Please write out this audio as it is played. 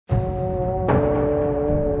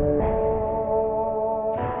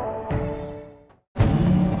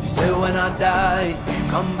Say when I die,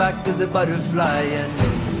 come back as a butterfly, and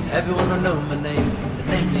everyone will know my name, the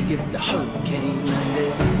name they give the hurricane. And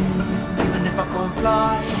it's, even if I can't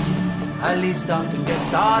fly, at least stop and get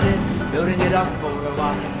started, building it up for a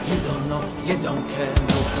while. You don't know, you don't care,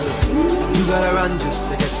 no hurry. You gotta run just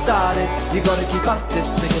to get started, you gotta keep up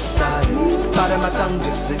just to get started. Biting my tongue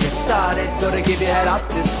just to get started, gotta keep your head up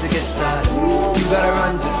just to get started. You gotta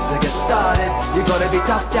run just to get started, you gotta be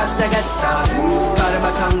tough just to get started. Biting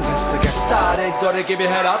my tongue just to get started, gotta keep your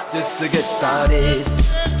head up just to get started.